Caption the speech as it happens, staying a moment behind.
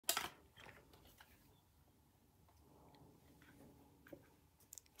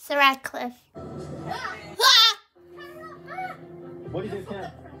Sir Radcliffe. What did you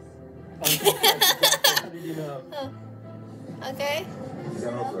count? How did you know? Okay.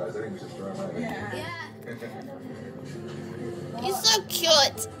 You're so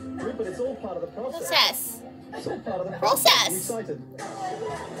cute. Rupert, it's all part of the process. Process. It's all part of the Process. You excited?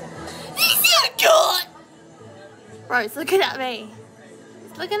 He's so cute. Bro, it's looking at me.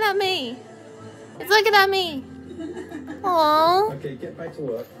 It's looking at me. It's looking at me. Aww. Okay, get back to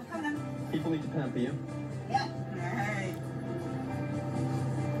work. People need to pamper you.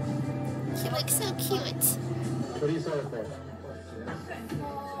 She looks so cute. What are you sorry for?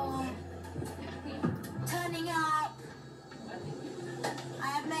 Turning up. I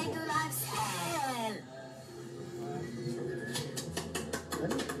have made the lives hell.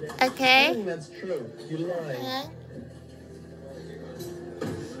 Okay. I think that's true. You lie.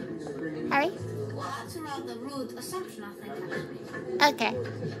 Harry? Well, that's a rather rude assumption, I think, actually. Okay.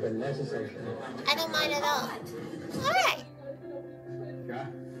 It's a nice assumption. I don't mind at all. Alright.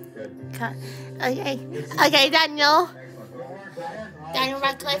 Good. Cut. Okay. Okay, Daniel. Daniel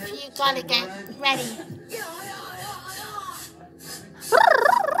Radcliffe, you gotta get ready.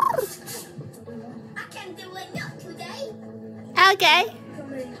 I can do it not today. Okay.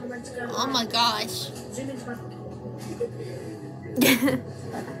 Oh my gosh.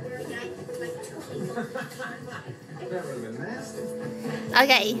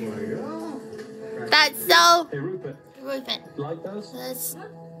 Okay. That's so. Hey, Rupert. Rupert. Like those? That's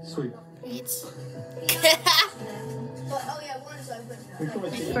Sweet. it's. Oh, yeah, one's open. We tried to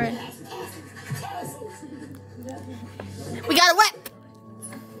Different. We got a whip.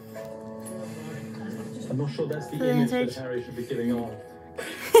 I'm not sure that's the image that Harry should be giving off.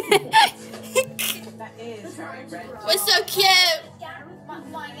 We're so cute.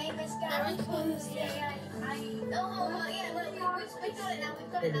 My name is Gary. Oh, yeah, we've got it now.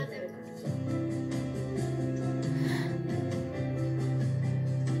 We've got it now.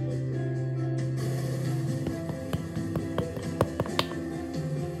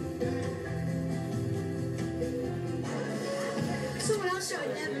 Someone else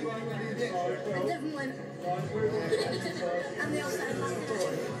showed them. And Devon went. And they all started laughing.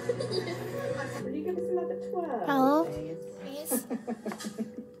 Will you give us another twirl? Hello. please? Yes.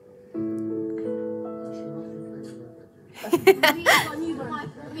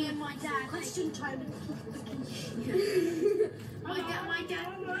 Me and my dad. Question time.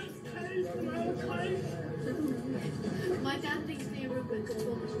 My dad thinks me and Rupert could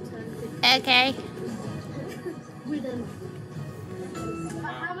form a fraternity. Okay.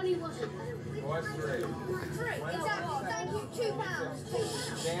 How many was it? Three. Exactly. Thank you.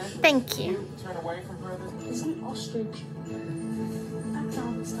 £2. Thank you. Turn away from further. Isn't ostrich? That's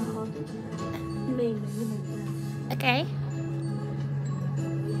how it's hard. Maybe. Okay.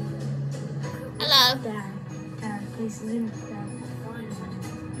 Hello. Dad, please zoom down.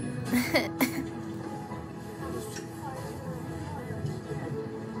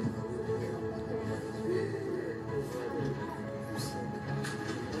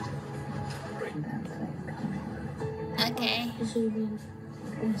 Okay. Zoom in.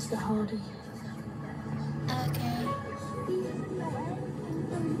 Mr. Hardy. Okay.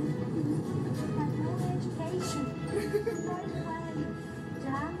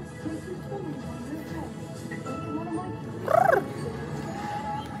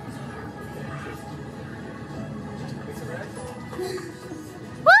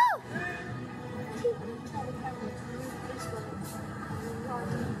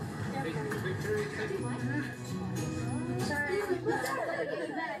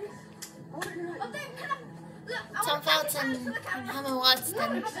 Tom Felton and Hammer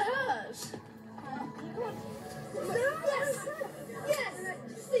Waston. Yes.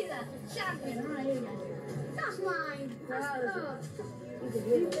 See that? Champion. That's mine. I'm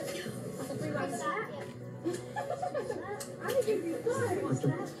gonna give you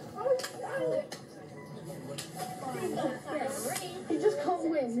He just can't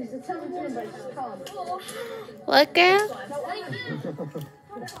win. He's a talented man, but he just can't. What girl?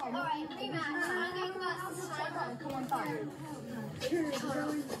 Alright, rematch. I'm going first. Come on, fine.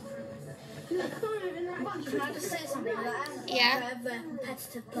 Can I just say something like that? Yeah.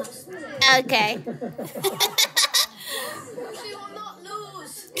 Competitive plus. Okay. She will not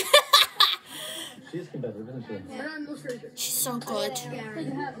lose. She is competitive, isn't she? She's so good.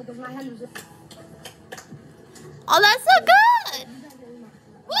 Because my hand was. Oh, that's so good.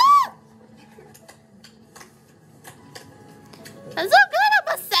 Woo! That's so good, I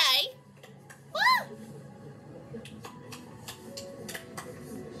must say. Woo!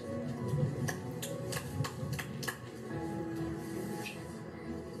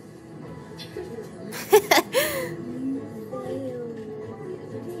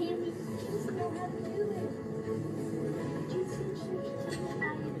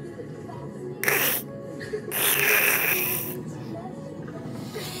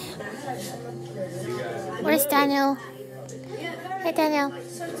 Daniel. Hey, Daniel.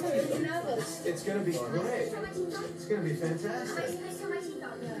 It's gonna be great. It's gonna be fantastic.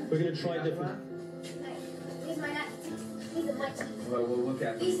 We're going to try different. He's my dad. He's a mighty. Well, we'll look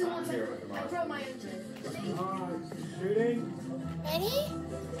at He's the the one here with the I brought my own team. Shooting. Ready?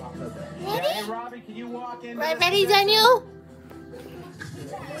 Hey, Ready? Robbie, can you walk in? Right, ready, Daniel?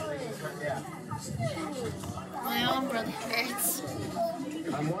 Yeah. My arm really hurts.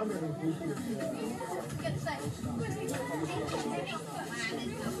 I'm wondering if we should.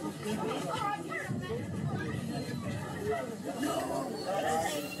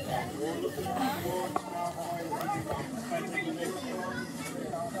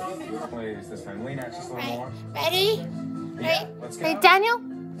 Please, this time. Lean out just a little Right, more. ready? Yeah, Right, let's go. right, Daniel?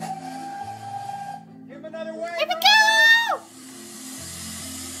 Give him another wave. Here we go!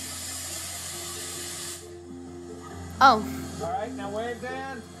 Oh, All right, now wave,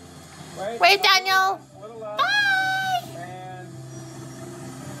 Dan. Wait. wait, Daniel.